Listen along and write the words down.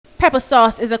Pepper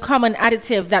sauce is a common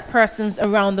additive that persons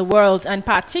around the world, and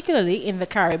particularly in the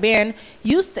Caribbean,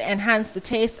 use to enhance the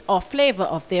taste or flavor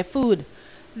of their food.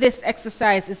 This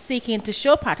exercise is seeking to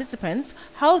show participants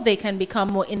how they can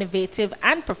become more innovative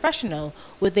and professional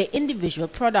with their individual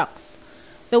products.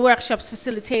 The workshop's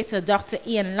facilitator, Dr.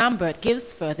 Ian Lambert,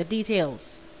 gives further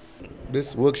details.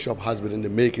 This workshop has been in the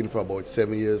making for about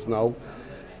 7 years now,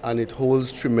 and it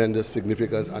holds tremendous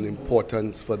significance and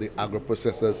importance for the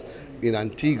agro-processors in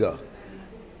Antigua,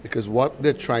 because what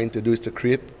they're trying to do is to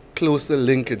create closer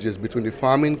linkages between the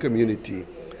farming community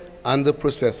and the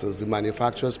processors, the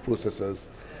manufacturers, processors,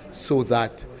 so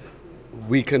that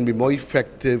we can be more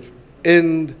effective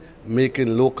in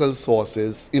making local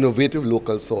sources, innovative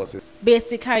local sources.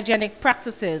 Basic hygienic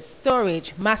practices,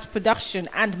 storage, mass production,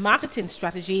 and marketing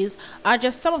strategies are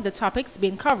just some of the topics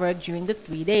being covered during the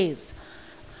 3 days.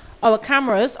 Our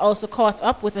cameras also caught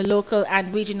up with a local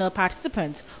and regional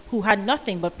participant who had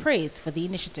nothing but praise for the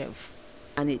initiative.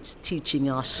 And it's teaching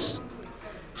us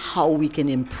how we can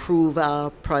improve our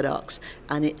products.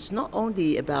 And it's not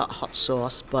only about hot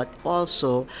sauce, but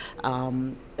also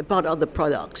about other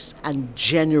products and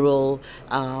general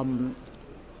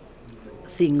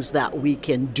things that we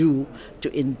can do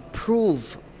to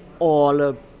improve all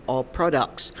of our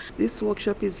products. This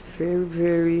workshop is very,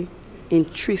 very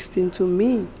interesting to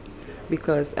me,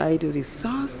 because I do the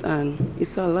sauce and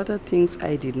it's a lot of things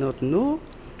I did not know,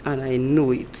 and I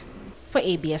know it. For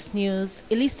ABS News,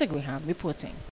 Elisa Graham reporting.